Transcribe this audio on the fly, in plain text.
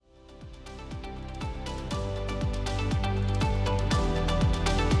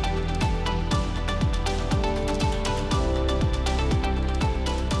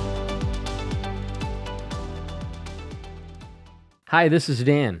Hi, this is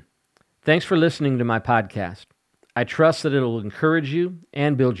Dan. Thanks for listening to my podcast. I trust that it'll encourage you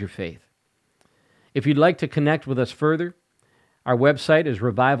and build your faith. If you'd like to connect with us further, our website is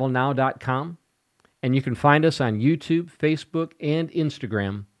revivalnow.com, and you can find us on YouTube, Facebook, and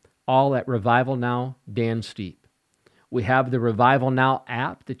Instagram, all at Revival Now Dan Steepe. We have the Revival Now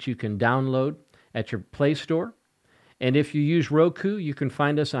app that you can download at your Play Store, and if you use Roku, you can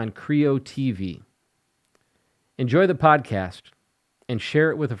find us on Creo TV. Enjoy the podcast and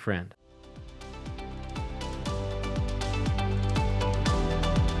share it with a friend.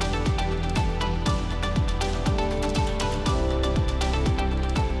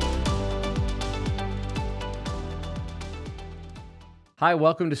 Hi,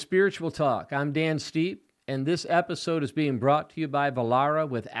 welcome to Spiritual Talk. I'm Dan Steepe, and this episode is being brought to you by Vollara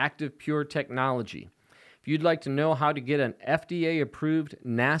with Active Pure Technology. If you'd like to know how to get an FDA-approved,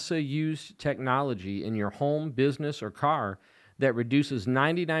 NASA-used technology in your home, business, or car that reduces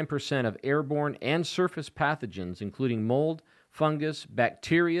 99% of airborne and surface pathogens, including mold, fungus,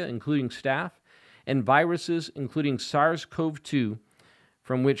 bacteria, including staph, and viruses, including SARS-CoV-2,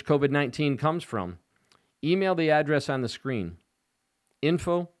 from which COVID-19 comes from, email the address on the screen,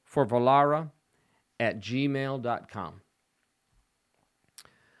 info@gmail.com.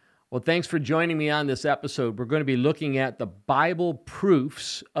 Well, thanks for joining me on this episode. We're going to be looking at the Bible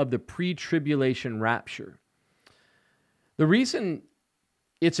proofs of the pre-tribulation rapture. The reason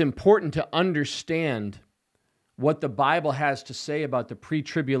it's important to understand what the Bible has to say about the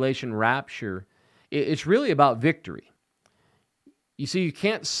pre-tribulation rapture, it's really about victory. You see, you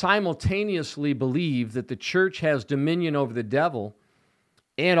can't simultaneously believe that the church has dominion over the devil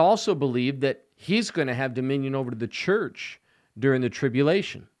and also believe that he's going to have dominion over the church during the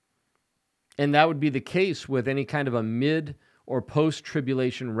tribulation. And that would be the case with any kind of a mid- or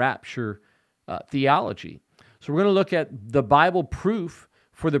post-tribulation rapture theology. So we're going to look at the Bible proof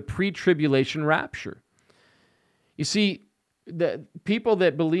for the pre-tribulation rapture. You see, the people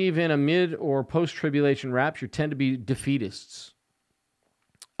that believe in a mid- or post-tribulation rapture tend to be defeatists,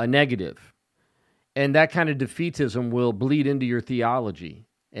 a negative. And that kind of defeatism will bleed into your theology.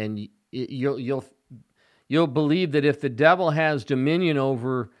 And you'll believe that if the devil has dominion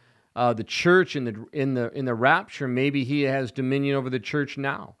over the church in the rapture, maybe he has dominion over the church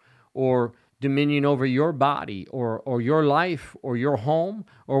now, or dominion over your body, or your life, or your home,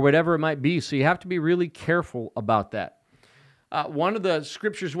 or whatever it might be. So you have to be really careful about that. One of the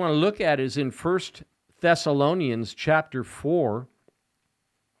scriptures we want to look at is in 1 Thessalonians chapter 4,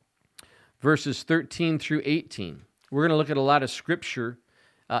 verses 13 through 18. We're going to look at a lot of scripture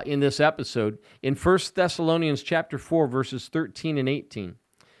in this episode. In 1 Thessalonians chapter 4, verses 13 and 18.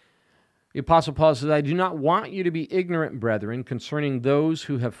 The Apostle Paul says, I do not want you to be ignorant, brethren, concerning those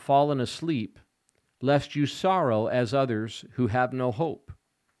who have fallen asleep, lest you sorrow as others who have no hope.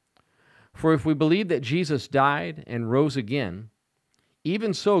 For if we believe that Jesus died and rose again,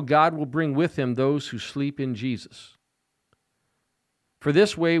 even so God will bring with him those who sleep in Jesus. For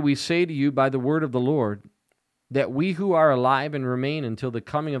this way we say to you by the word of the Lord, that we who are alive and remain until the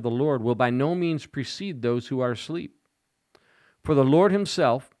coming of the Lord will by no means precede those who are asleep. For the Lord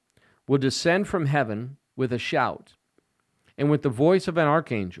himself will descend from heaven with a shout, and with the voice of an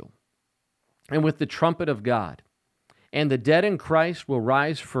archangel, and with the trumpet of God, and the dead in Christ will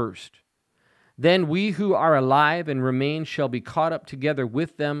rise first. Then we who are alive and remain shall be caught up together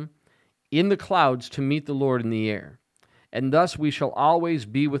with them in the clouds to meet the Lord in the air, and thus we shall always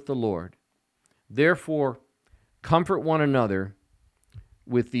be with the Lord. Therefore, comfort one another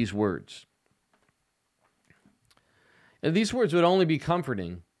with these words. And these words would only be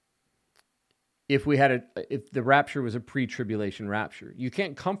comforting if the rapture was a pre-tribulation rapture. You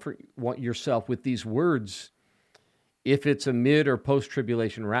can't comfort yourself with these words if it's a mid or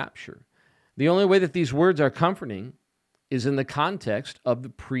post-tribulation rapture. The only way that these words are comforting is in the context of the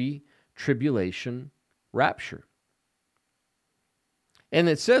pre-tribulation rapture. And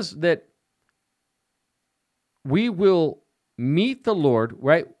it says that we will meet the Lord,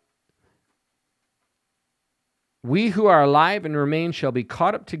 right? We who are alive and remain shall be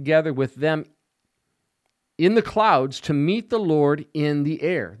caught up together with them in the clouds to meet the Lord in the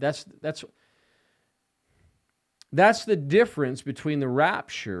air. That's the difference between the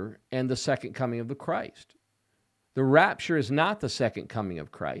rapture and the second coming of the Christ. The rapture is not the second coming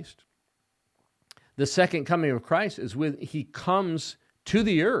of Christ. The second coming of Christ is when he comes to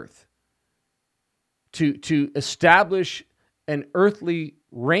the earth to establish an earthly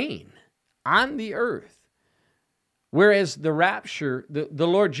reign on the earth. Whereas the rapture, the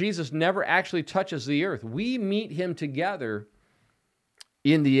Lord Jesus never actually touches the earth. We meet him together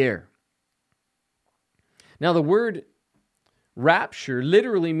in the air. Now the word rapture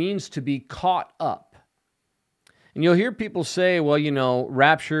literally means to be caught up. And you'll hear people say, well,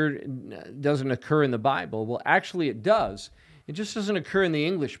 rapture doesn't occur in the Bible. Well, actually it does. It just doesn't occur in the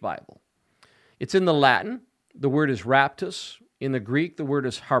English Bible. It's in the Latin. The word is raptus. In the Greek, the word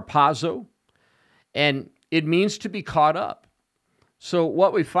is harpazo. And it means to be caught up. So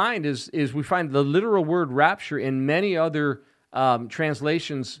what we find is we find the literal word rapture in many other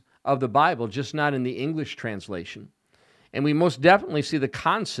translations of the Bible, just not in the English translation. And we most definitely see the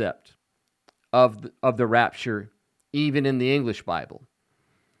concept of the rapture even in the English Bible.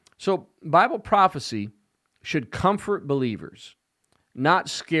 So Bible prophecy should comfort believers, not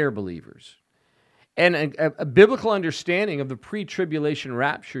scare believers. And a biblical understanding of the pre-tribulation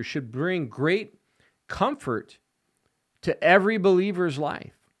rapture should bring great comfort to every believer's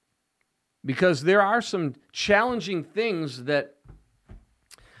life, because there are some challenging things that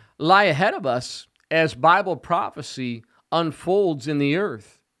lie ahead of us as Bible prophecy unfolds in the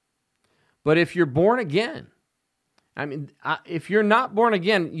earth. But if you're born again, if you're not born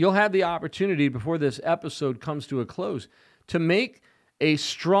again, you'll have the opportunity before this episode comes to a close to make a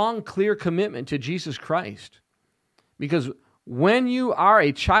strong, clear commitment to Jesus Christ. Because when you are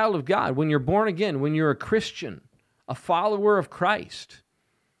a child of God, when you're born again, when you're a Christian, a follower of Christ,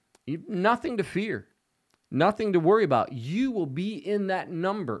 you've nothing to fear, nothing to worry about. You will be in that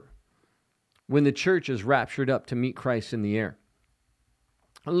number when the church is raptured up to meet Christ in the air.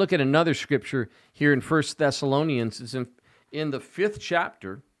 I'll look at another scripture here in 1 Thessalonians. It's in the 5th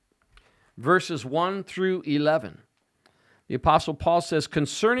chapter, verses 1 through 11. The Apostle Paul says,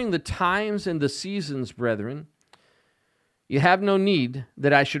 "Concerning the times and the seasons, brethren, you have no need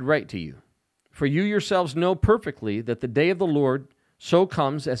that I should write to you. For you yourselves know perfectly that the day of the Lord so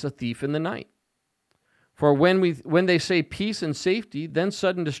comes as a thief in the night. For when they say peace and safety, then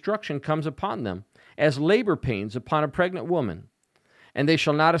sudden destruction comes upon them, as labor pains upon a pregnant woman, and they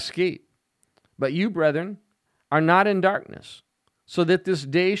shall not escape. But you, brethren, are not in darkness, so that this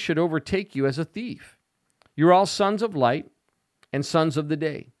day should overtake you as a thief. You're all sons of light and sons of the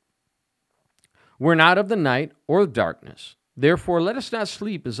day. We're not of the night or of darkness. Therefore, let us not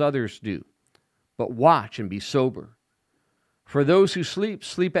sleep as others do, but watch and be sober. For those who sleep,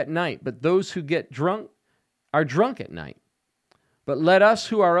 sleep at night, but those who get drunk are drunk at night. But let us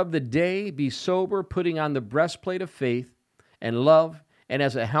who are of the day be sober, putting on the breastplate of faith and love, and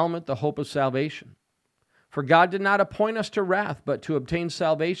as a helmet the hope of salvation. For God did not appoint us to wrath, but to obtain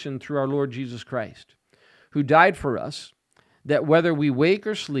salvation through our Lord Jesus Christ, who died for us, that whether we wake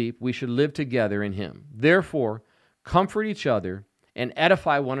or sleep, we should live together in him. Therefore, comfort each other and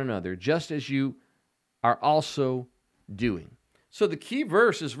edify one another, just as you are also doing." So the key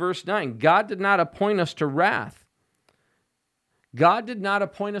verse is verse 9. God did not appoint us to wrath. God did not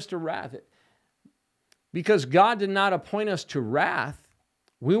appoint us to wrath. Because God did not appoint us to wrath,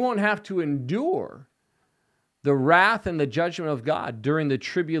 we won't have to endure the wrath and the judgment of God during the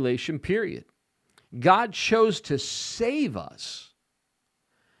tribulation period. God chose to save us,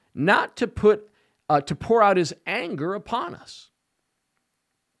 not to pour out his anger upon us.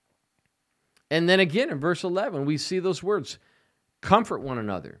 And then again in verse 11, we see those words, comfort one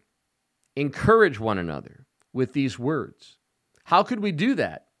another, encourage one another with these words. How could we do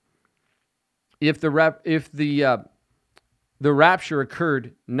that if the rapture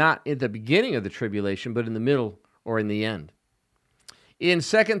occurred not at the beginning of the tribulation, but in the middle or in the end? In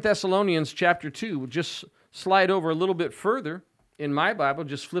 2 Thessalonians chapter 2, we'll just slide over a little bit further in my Bible,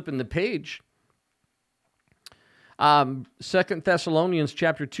 just flipping the page. 2 Thessalonians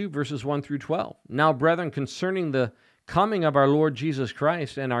chapter 2, verses 1 through 12. "Now, brethren, concerning the coming of our Lord Jesus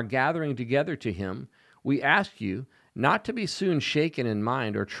Christ and our gathering together to him, we ask you not to be soon shaken in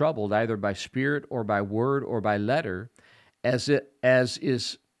mind or troubled either by spirit or by word or by letter, as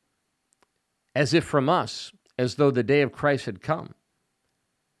if from us, as though the day of Christ had come.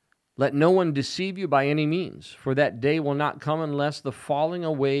 Let no one deceive you by any means, for that day will not come unless the falling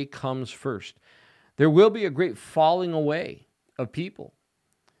away comes first." There will be a great falling away of people.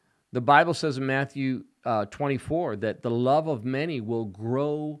 The Bible says in Matthew 24 that the love of many will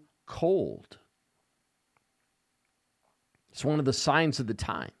grow cold. It's one of the signs of the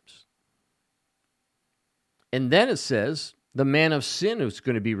times. And then it says, the man of sin is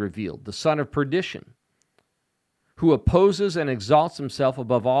going to be revealed, the son of perdition, who opposes and exalts himself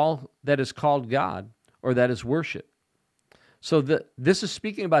above all that is called God or that is worship. So this is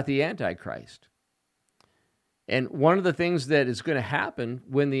speaking about the Antichrist. And one of the things that is going to happen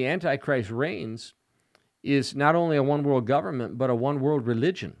when the Antichrist reigns is not only a one-world government, but a one-world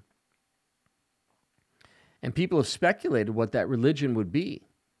religion. And people have speculated what that religion would be.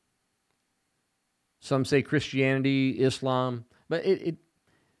 Some say Christianity, Islam, but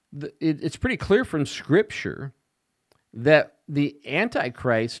it's pretty clear from Scripture that the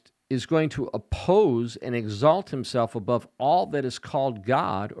Antichrist is going to oppose and exalt himself above all that is called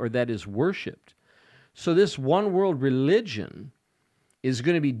God or that is worshipped. So this one world religion is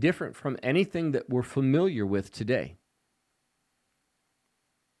going to be different from anything that we're familiar with today.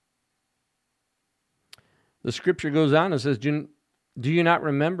 The Scripture goes on and says, do you not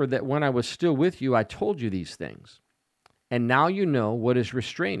remember that when I was still with you, I told you these things? And now you know what is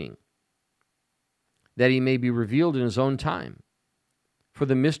restraining, that he may be revealed in his own time. For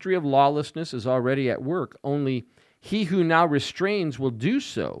the mystery of lawlessness is already at work. Only he who now restrains will do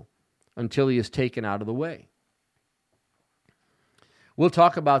so until he is taken out of the way. We'll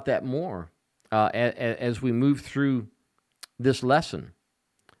talk about that more as we move through this lesson.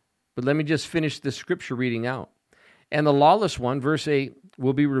 But let me just finish this scripture reading out. And the lawless one, verse 8,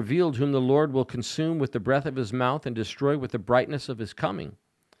 will be revealed, whom the Lord will consume with the breath of his mouth and destroy with the brightness of his coming.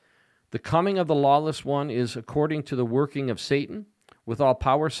 The coming of the lawless one is according to the working of Satan, with all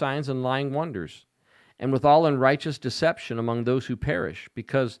power, signs, and lying wonders, and with all unrighteous deception among those who perish,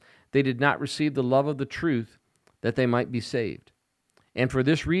 because they did not receive the love of the truth, that they might be saved. And for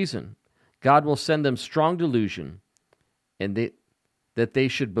this reason, God will send them strong delusion, and that they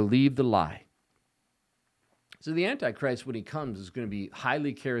should believe the lie. So the Antichrist, when he comes, is going to be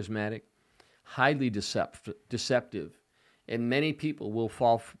highly charismatic, highly deceptive, and many people will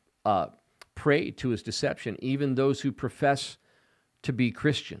fall prey to his deception, even those who profess to be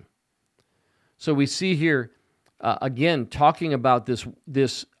Christian. So we see here, again, talking about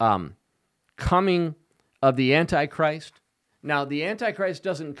this coming of the Antichrist. Now, the Antichrist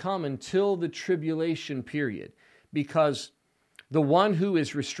doesn't come until the tribulation period, because the one who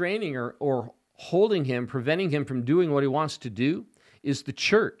is restraining or holding him, preventing him from doing what he wants to do, is the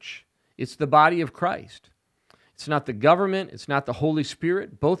church. It's the body of Christ. It's not the government. It's not the Holy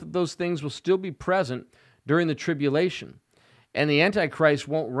Spirit. Both of those things will still be present during the tribulation. And the Antichrist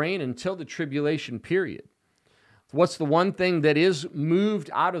won't reign until the tribulation period. What's the one thing that is moved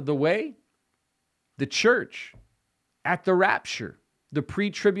out of the way? The church at the rapture, the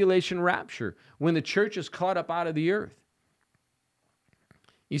pre-tribulation rapture, when the church is caught up out of the earth.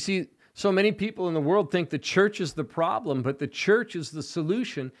 You see, so many people in the world think the church is the problem, but the church is the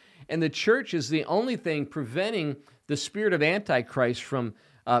solution, and the church is the only thing preventing the spirit of Antichrist from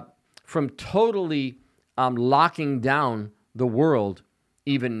totally locking down the world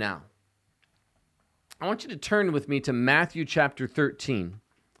even now. I want you to turn with me to Matthew chapter 13.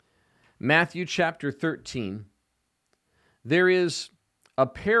 Matthew chapter 13. There is a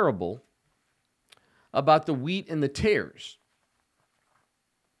parable about the wheat and the tares.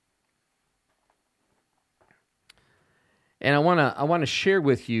 And I want to share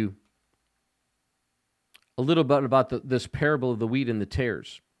with you a little bit about this parable of the wheat and the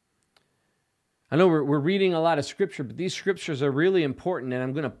tares. I know we're reading a lot of scripture, but these scriptures are really important, and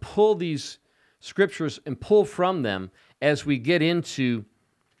I'm going to pull these scriptures and pull from them as we get into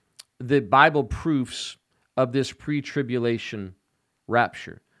the Bible proofs of this pre-tribulation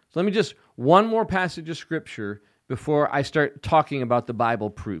rapture. So let me just, one more passage of scripture before I start talking about the Bible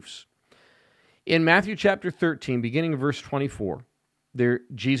proofs. In Matthew chapter 13, beginning of verse 24, there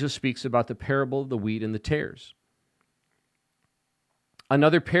Jesus speaks about the parable of the wheat and the tares.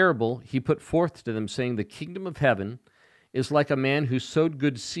 Another parable he put forth to them, saying, the kingdom of heaven is like a man who sowed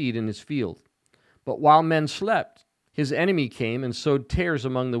good seed in his field. But while men slept, his enemy came and sowed tares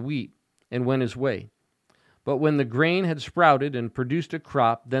among the wheat and went his way. But when the grain had sprouted and produced a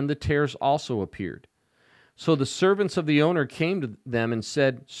crop, then the tares also appeared. So the servants of the owner came to them and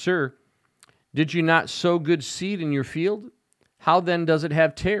said, Sir, did you not sow good seed in your field? How then does it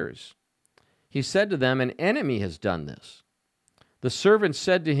have tares? He said to them, an enemy has done this. The servants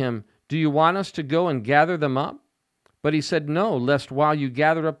said to him, do you want us to go and gather them up? But he said, no, lest while you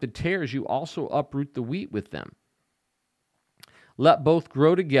gather up the tares, you also uproot the wheat with them. Let both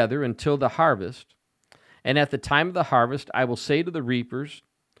grow together until the harvest. And at the time of the harvest, I will say to the reapers,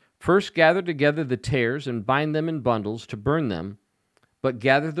 first gather together the tares and bind them in bundles to burn them, but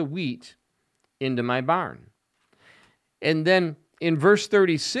gather the wheat into my barn. And then in verse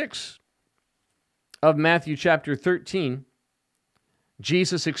 36 of Matthew chapter 13,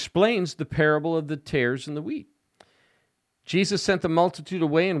 Jesus explains the parable of the tares and the wheat. Jesus sent the multitude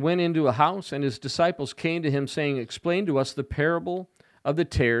away and went into a house, and his disciples came to him, saying, explain to us the parable of the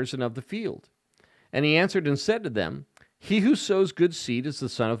tares and of the field. And he answered and said to them, he who sows good seed is the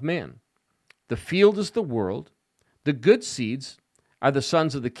Son of Man. The field is the world. The good seeds are the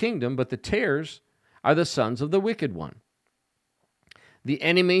sons of the kingdom, but the tares are the sons of the wicked one. The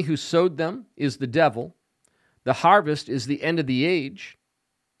enemy who sowed them is the devil. The harvest is the end of the age,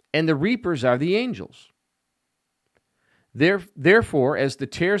 and the reapers are the angels. Therefore, as the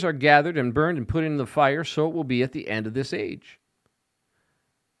tares are gathered and burned and put into the fire, so it will be at the end of this age.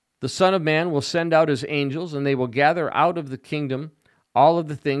 The Son of Man will send out his angels, and they will gather out of the kingdom all of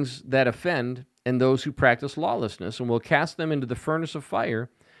the things that offend and those who practice lawlessness, and will cast them into the furnace of fire.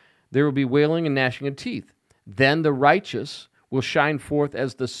 There will be wailing and gnashing of teeth. Then the righteous will shine forth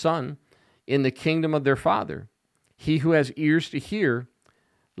as the sun in the kingdom of their Father. He who has ears to hear,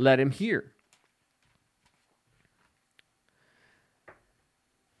 let him hear.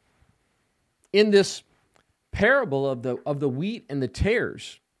 In this parable of the wheat and the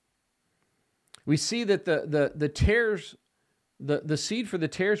tares, we see that the tares, the seed for the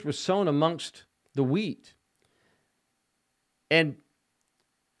tares was sown amongst the wheat. And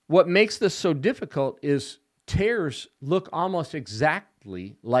what makes this so difficult is tares look almost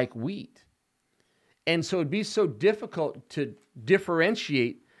exactly like wheat. And so it'd be so difficult to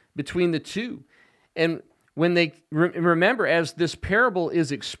differentiate between the two. And when they remember, as this parable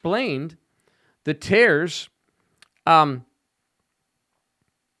is explained, the tares, let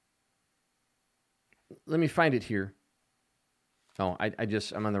me find it here. Oh,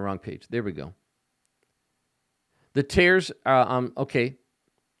 I'm on the wrong page. There we go. The tares, okay.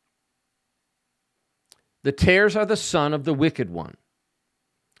 The tares are the son of the wicked one,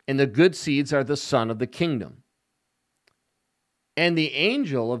 and the good seeds are the son of the kingdom. And the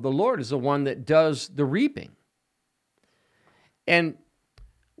angel of the Lord is the one that does the reaping. And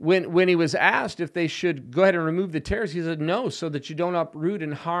when he was asked if they should go ahead and remove the tares, he said, no, so that you don't uproot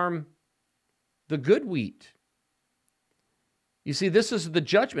and harm the good wheat. You see, this is the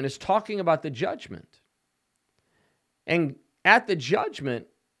judgment. It's talking about the judgment. And at the judgment,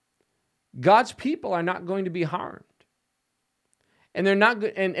 God's people are not going to be harmed. And they're not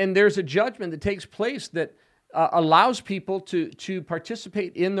and there's a judgment that takes place that allows people to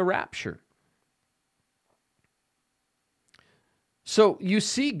participate in the rapture. So you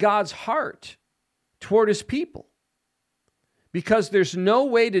see God's heart toward his people, because there's no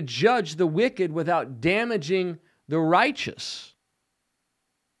way to judge the wicked without damaging the righteous.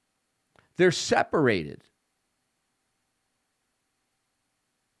 They're separated.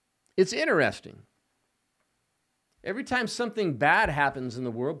 It's interesting. Every time something bad happens in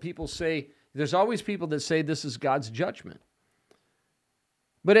the world, people say, there's always people that say this is God's judgment.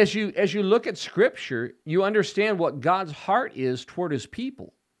 But as you look at Scripture, you understand what God's heart is toward his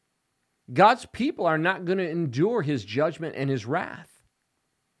people. God's people are not going to endure his judgment and his wrath.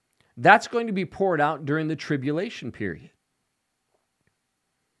 That's going to be poured out during the tribulation period.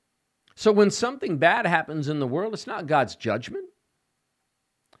 So when something bad happens in the world, it's not God's judgment.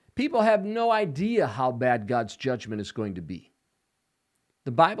 People have no idea how bad God's judgment is going to be.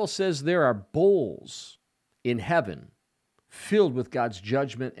 The Bible says there are bowls in heaven filled with God's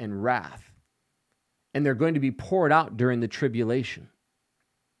judgment and wrath, and they're going to be poured out during the tribulation.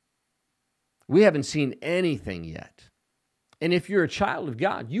 We haven't seen anything yet. And if you're a child of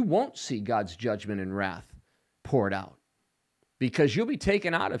God, you won't see God's judgment and wrath poured out, because you'll be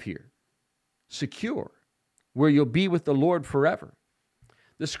taken out of here, secure, where you'll be with the Lord forever.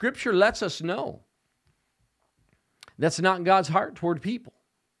 The Scripture lets us know that's not God's heart toward people.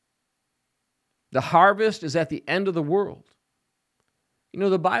 The harvest is at the end of the world. You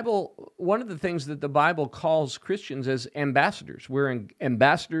know, the Bible, one of the things that the Bible calls Christians as ambassadors. We're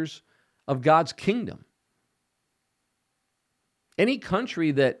ambassadors of God's kingdom. Any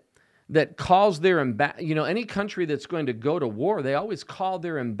country that calls their any country that's going to go to war, they always call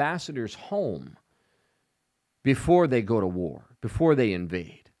their ambassadors home before they go to war, before they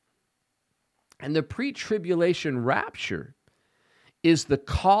invade. And the pre-tribulation rapture is the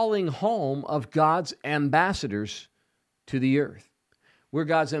calling home of God's ambassadors to the earth. We're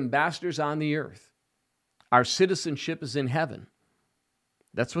God's ambassadors on the earth. Our citizenship is in heaven.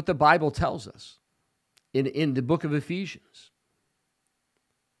 That's what the Bible tells us in the book of Ephesians.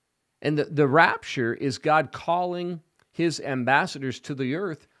 And the rapture is God calling his ambassadors to the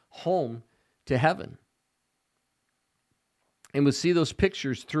earth home to heaven. And we'll see those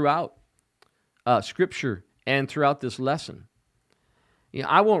pictures throughout Scripture and throughout this lesson. You know,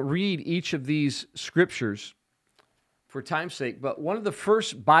 I won't read each of these scriptures for time's sake, but one of the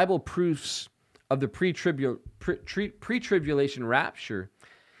first Bible proofs of the pre-tribulation rapture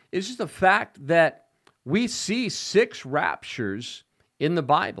is just the fact that we see 6 raptures in the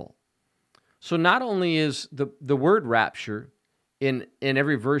Bible. So not only is the word rapture in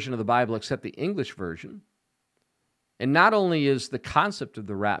every version of the Bible except the English version, and not only is the concept of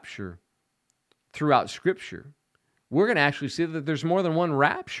the rapture throughout Scripture, we're going to actually see that there's more than one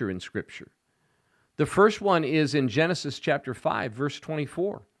rapture in Scripture. The first one is in Genesis chapter 5, verse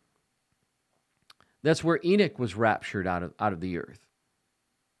 24. That's where Enoch was raptured out of the earth.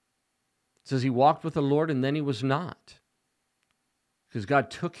 It says he walked with the Lord and then he was not, because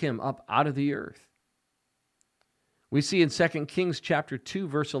God took him up out of the earth. We see in 2 Kings chapter 2,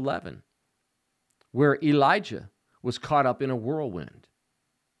 verse 11, where Elijah was caught up in a whirlwind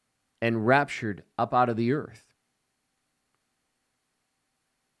and raptured up out of the earth.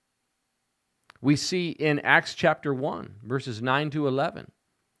 We see in Acts chapter 1, verses 9 to 11,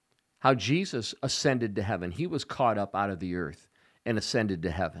 how Jesus ascended to heaven. He was caught up out of the earth and ascended to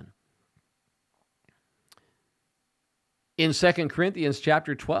heaven. In 2 Corinthians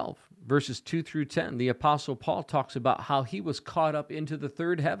chapter 12, verses 2 through 10, the Apostle Paul talks about how he was caught up into the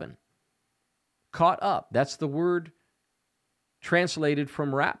third heaven. Caught up, that's the word translated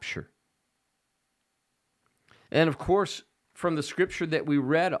from rapture. And of course, from the scripture that we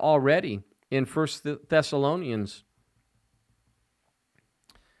read already in 1 Thessalonians,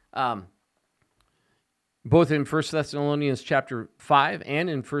 both in 1 Thessalonians chapter 5 and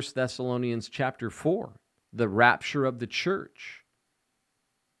in 1 Thessalonians chapter 4, the rapture of the church.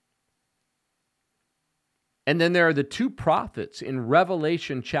 And then there are the two prophets in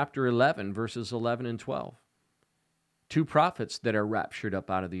Revelation chapter 11, verses 11 and 12. Two prophets that are raptured up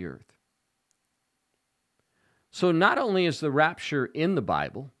out of the earth. So not only is the rapture in the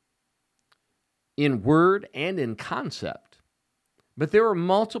Bible, in word and in concept, but there are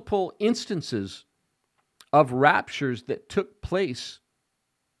multiple instances of raptures that took place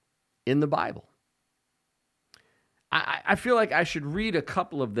in the Bible. I feel like I should read a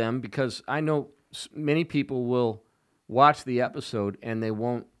couple of them because I know many people will watch the episode and they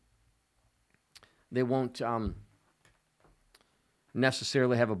won't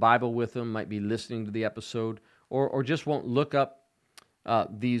necessarily have a Bible with them, might be listening to the episode, or just won't look up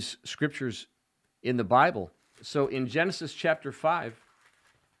these scriptures in the Bible. So in Genesis chapter 5,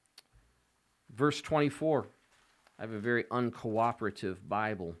 verse 24, I have a very uncooperative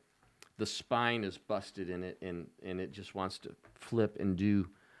Bible. The spine is busted in it, and it just wants to flip and do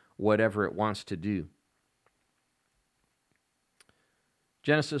whatever it wants to do.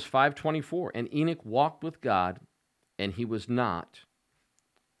 Genesis 5:24, and Enoch walked with God, and he was not,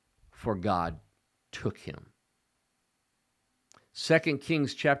 for God took him. 2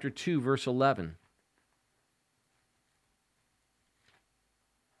 Kings chapter 2, verse 11.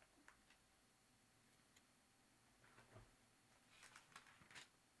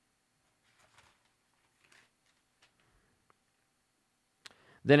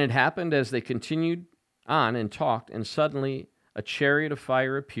 Then it happened as they continued on and talked, and suddenly a chariot of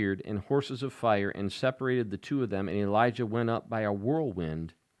fire appeared, and horses of fire, and separated the two of them, and Elijah went up by a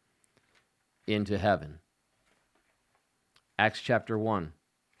whirlwind into heaven. Acts chapter 1.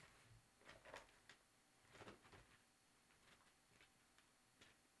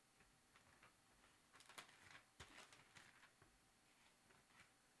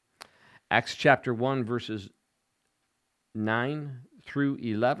 Acts chapter 1, verses 9 through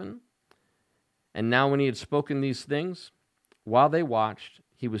 11. And now when he had spoken these things, while they watched,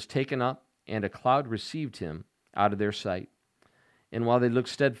 he was taken up, and a cloud received him out of their sight. And while they looked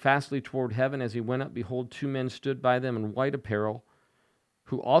steadfastly toward heaven as he went up, behold, two men stood by them in white apparel,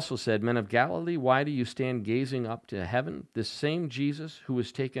 who also said, Men of Galilee, why do you stand gazing up to heaven? This same Jesus who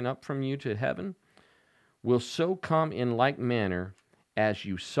was taken up from you to heaven will so come in like manner as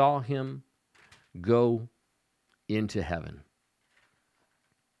you saw him go into heaven.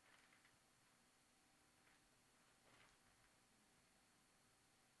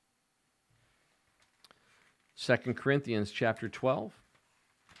 Second Corinthians chapter 12.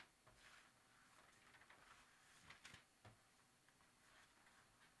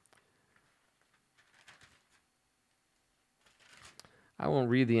 I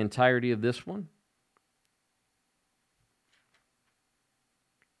won't read the entirety of this one.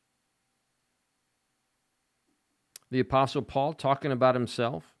 The Apostle Paul talking about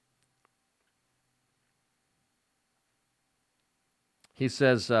himself. He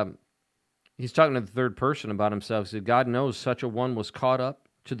says, he's talking to the third person about himself. He said, God knows such a one was caught up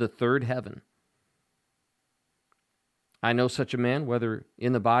to the third heaven. I know such a man, whether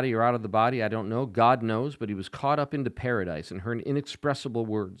in the body or out of the body, I don't know. God knows, but he was caught up into paradise and heard inexpressible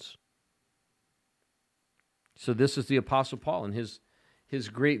words. So this is the Apostle Paul and his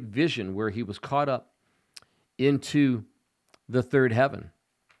great vision where he was caught up into the third heaven.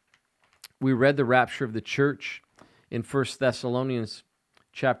 We read the rapture of the church in 1 Thessalonians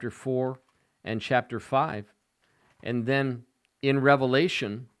chapter 4 and chapter 5. And then in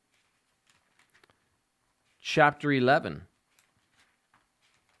Revelation chapter 11,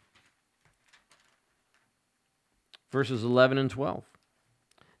 verses 11 and 12.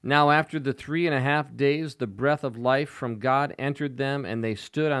 Now after the 3.5 days, the breath of life from God entered them, and they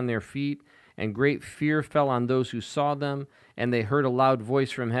stood on their feet, and great fear fell on those who saw them. And they heard a loud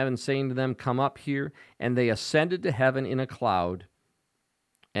voice from heaven saying to them, "Come up here." And they ascended to heaven in a cloud,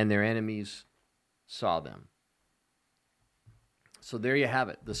 and their enemies saw them. So there you have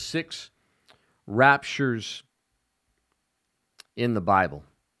it, the 6 raptures in the Bible.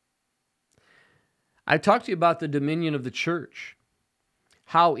 I talked to you about the dominion of the church.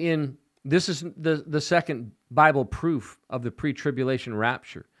 How this is the second Bible proof of the pre-tribulation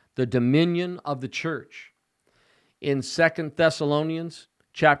rapture, the dominion of the church. In 2 Thessalonians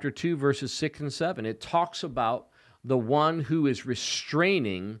chapter 2, verses 6 and 7, it talks about the one who is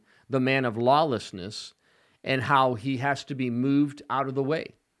restraining the man of lawlessness and how he has to be moved out of the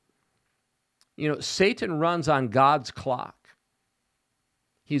way. You know, Satan runs on God's clock.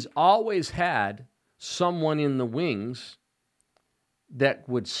 He's always had someone in the wings that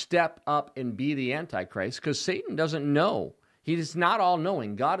would step up and be the Antichrist, because Satan doesn't know. He is not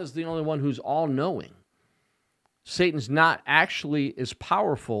all-knowing. God is the only one who's all-knowing. Satan's not actually as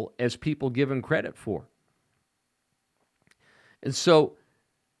powerful as people give him credit for. And so,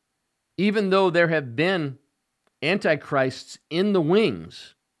 even though there have been antichrists in the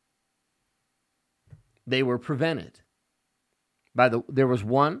wings, they were prevented. There was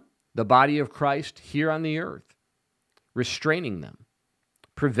one, the body of Christ here on the earth, restraining them,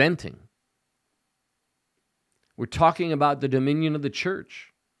 preventing. We're talking about the dominion of the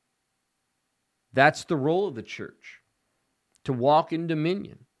church. That's the role of the church, to walk in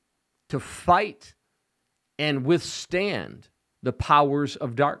dominion, to fight and withstand the powers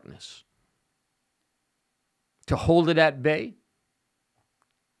of darkness, to hold it at bay,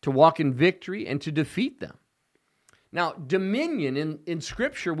 to walk in victory, and to defeat them. Now, dominion, in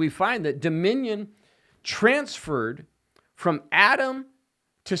Scripture, we find that dominion transferred from Adam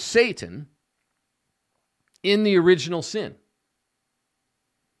to Satan in the original sin.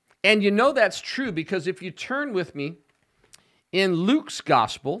 And you know that's true because if you turn with me in Luke's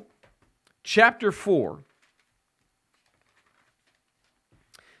Gospel, chapter 4,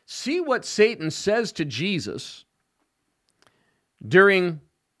 see what Satan says to Jesus during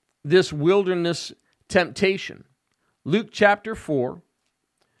this wilderness temptation. Luke chapter 4,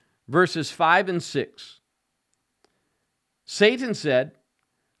 verses 5 and 6. Satan said,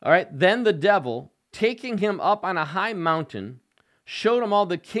 all right, then the devil, taking him up on a high mountain, showed him all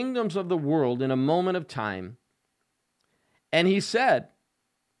the kingdoms of the world in a moment of time. And he said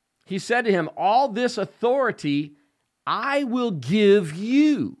to him, all this authority I will give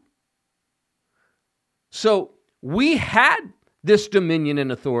you. So we had this dominion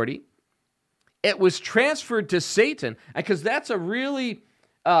and authority. It was transferred to Satan, because that's a really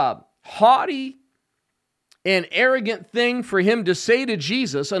haughty and arrogant thing for him to say to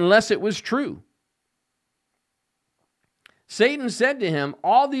Jesus unless it was true. Satan said to him,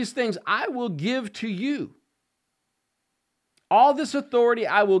 all these things I will give to you. All this authority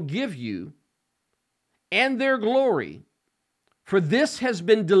I will give you, and their glory, for this has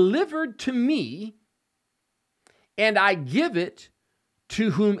been delivered to me, and I give it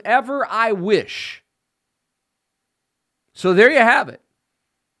to whomever I wish. So there you have it.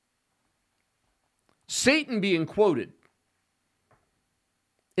 Satan being quoted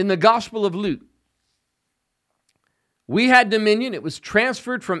in the Gospel of Luke. We had dominion. It was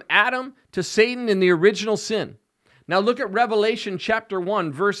transferred from Adam to Satan in the original sin. Now look at Revelation chapter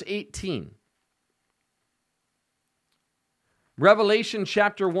 1, verse 18. Revelation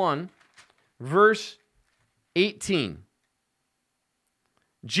chapter 1, verse 18.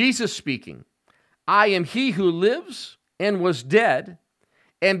 Jesus speaking, I am he who lives and was dead,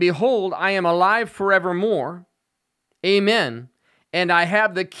 and behold, I am alive forevermore. Amen. And I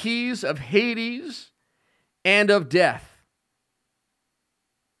have the keys of Hades and of death.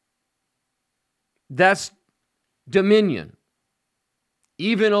 That's dominion,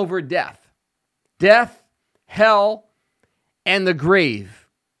 even over death. Death, hell, and the grave.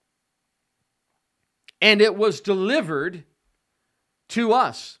 And it was delivered to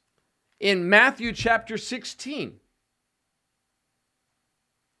us in Matthew chapter 16.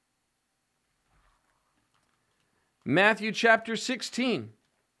 Matthew chapter 16.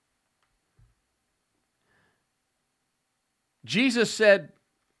 Jesus said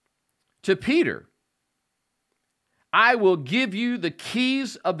to Peter, I will give you the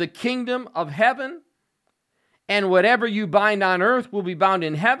keys of the kingdom of heaven, and whatever you bind on earth will be bound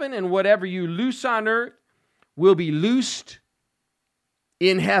in heaven, and whatever you loose on earth will be loosed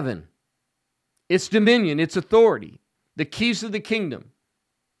in heaven. its dominion, its authority, the keys of the kingdom,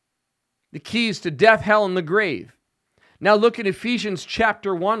 the keys to death, hell, and the grave. Now look at Ephesians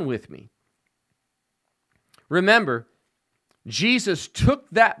chapter 1 with me. Remember, Jesus took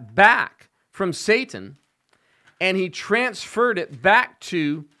that back from Satan and he transferred it back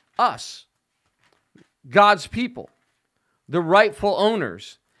to us, God's people, the rightful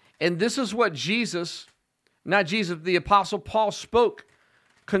owners. And this is what the Apostle Paul spoke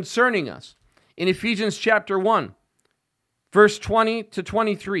concerning us in Ephesians chapter 1, verse 20 to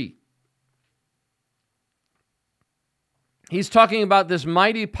 23. He's talking about this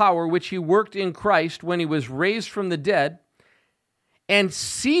mighty power which he worked in Christ when he was raised from the dead and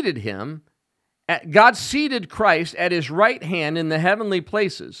seated him. God seated Christ at his right hand in the heavenly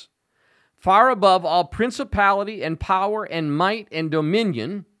places, far above all principality and power and might and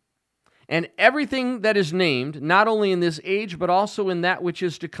dominion, and everything that is named, not only in this age, but also in that which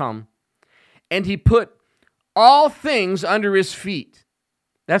is to come. And he put all things under his feet.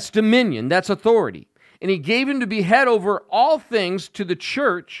 That's dominion, that's authority. And he gave him to be head over all things to the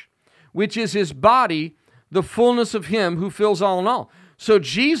church, which is his body, the fullness of him who fills all in all. So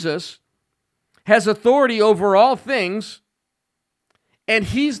Jesus has authority over all things, and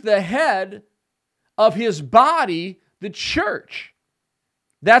he's the head of his body, the church.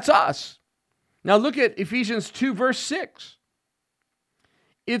 That's us. Now look at Ephesians 2, verse 6.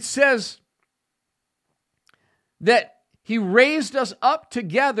 It says that he raised us up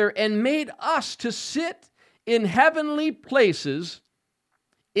together and made us to sit in heavenly places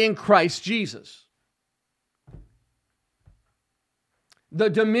in Christ Jesus. The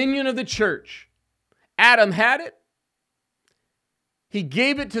dominion of the church. Adam had it. He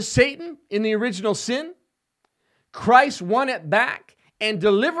gave it to Satan in the original sin. Christ won it back and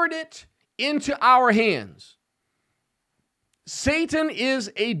delivered it into our hands. Satan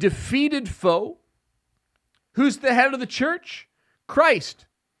is a defeated foe. Who's the head of the church? Christ.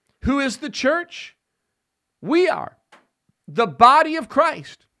 Who is the church? We are. The body of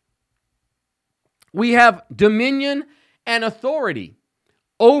Christ. We have dominion and authority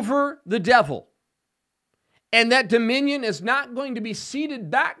over the devil. And that dominion is not going to be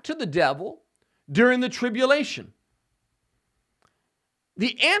ceded back to the devil during the tribulation.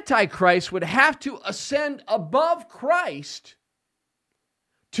 The Antichrist would have to ascend above Christ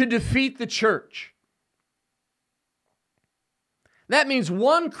to defeat the church. That means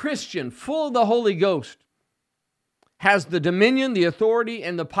one Christian full of the Holy Ghost has the dominion, the authority,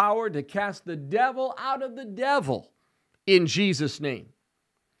 and the power to cast the devil out of the devil in Jesus' name.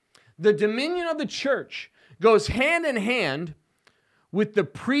 The dominion of the church goes hand in hand with the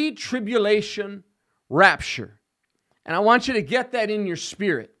pre-tribulation rapture. And I want you to get that in your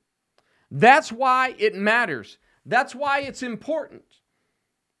spirit. That's why it matters. That's why it's important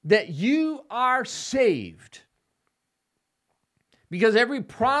that you are saved. Because every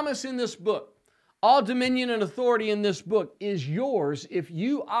promise in this book, all dominion and authority in this book is yours if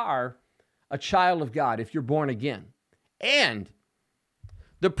you are a child of God, if you're born again. And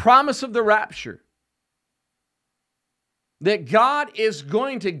the promise of the rapture, that God is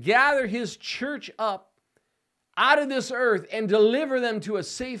going to gather his church up out of this earth and deliver them to a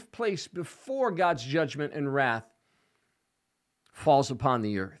safe place before God's judgment and wrath falls upon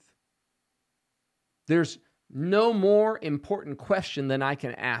the earth. There's no more important question than I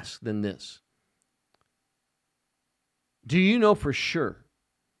can ask than this. Do you know for sure,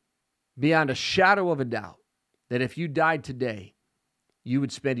 beyond a shadow of a doubt, that if you died today, you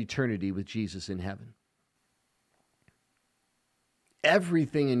would spend eternity with Jesus in heaven?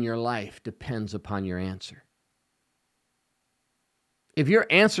 Everything in your life depends upon your answer. If your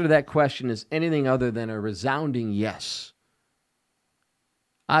answer to that question is anything other than a resounding yes,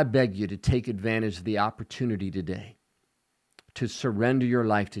 I beg you to take advantage of the opportunity today to surrender your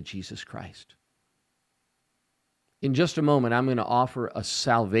life to Jesus Christ. In just a moment, I'm going to offer a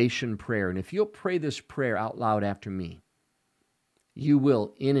salvation prayer. And if you'll pray this prayer out loud after me, you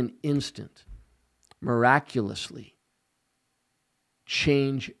will, in an instant, miraculously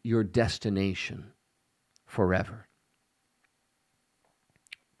change your destination forever.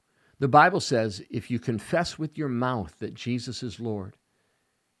 The Bible says if you confess with your mouth that Jesus is Lord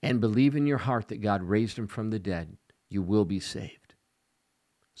and believe in your heart that God raised him from the dead, you will be saved.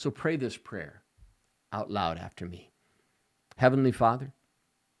 So pray this prayer out loud after me. Heavenly Father,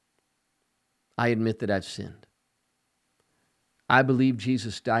 I admit that I've sinned. I believe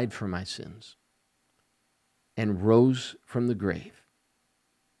Jesus died for my sins and rose from the grave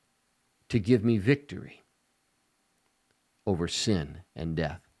to give me victory over sin and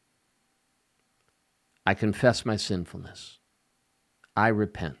death. I confess my sinfulness. I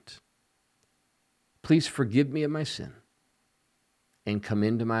repent. Please forgive me of my sin and come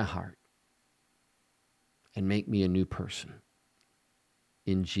into my heart and make me a new person.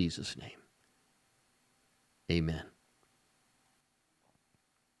 In Jesus' name, amen.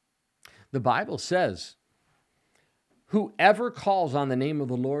 The Bible says, whoever calls on the name of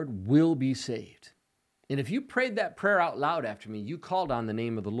the Lord will be saved. And if you prayed that prayer out loud after me, you called on the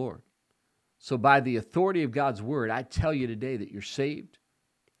name of the Lord. So by the authority of God's word, I tell you today that you're saved,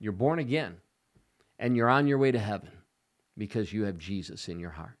 you're born again, and you're on your way to heaven because you have Jesus in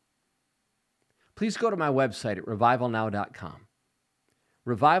your heart. Please go to my website at revivalnow.com.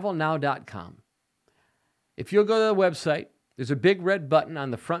 Revivalnow.com. If you'll go to the website, there's a big red button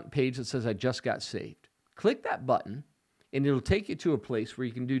on the front page that says, I just got saved. Click that button, and it'll take you to a place where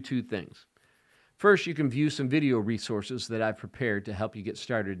you can do two things. First, you can view some video resources that I've prepared to help you get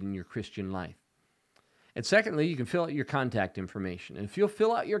started in your Christian life. And secondly, you can fill out your contact information. And if you'll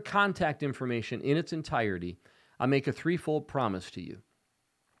fill out your contact information in its entirety, I'll make a threefold promise to you.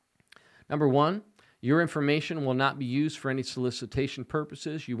 Number one, your information will not be used for any solicitation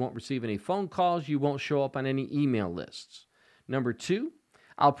purposes. You won't receive any phone calls. You won't show up on any email lists. Number two,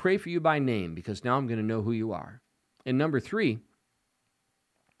 I'll pray for you by name because now I'm going to know who you are. And number three,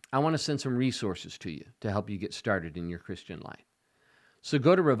 I want to send some resources to you to help you get started in your Christian life. So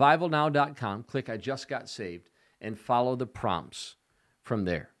go to revivalnow.com, click I Just Got Saved, and follow the prompts from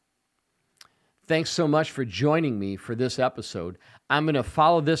there. Thanks so much for joining me for this episode. I'm going to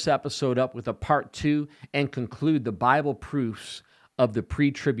follow this episode up with a part 2 and conclude the Bible proofs of the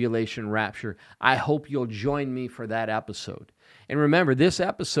pre-tribulation rapture. I hope you'll join me for that episode. And remember, this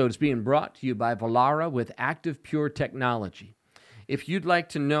episode is being brought to you by Vollara with Active Pure Technology. If you'd like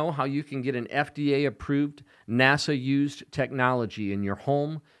to know how you can get an FDA-approved, NASA-used technology in your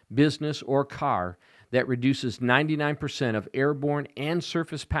home, business, or car that reduces 99% of airborne and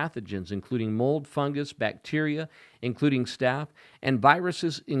surface pathogens, including mold, fungus, bacteria, including staph, and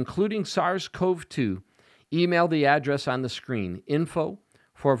viruses, including SARS-CoV-2, email the address on the screen,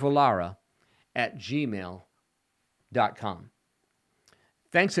 info4vollara@gmail.com.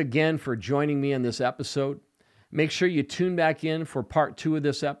 Thanks again for joining me on this episode. Make sure you tune back in for part 2 of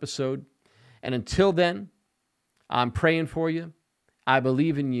this episode. And until then, I'm praying for you. I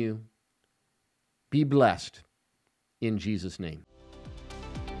believe in you. Be blessed in Jesus' name.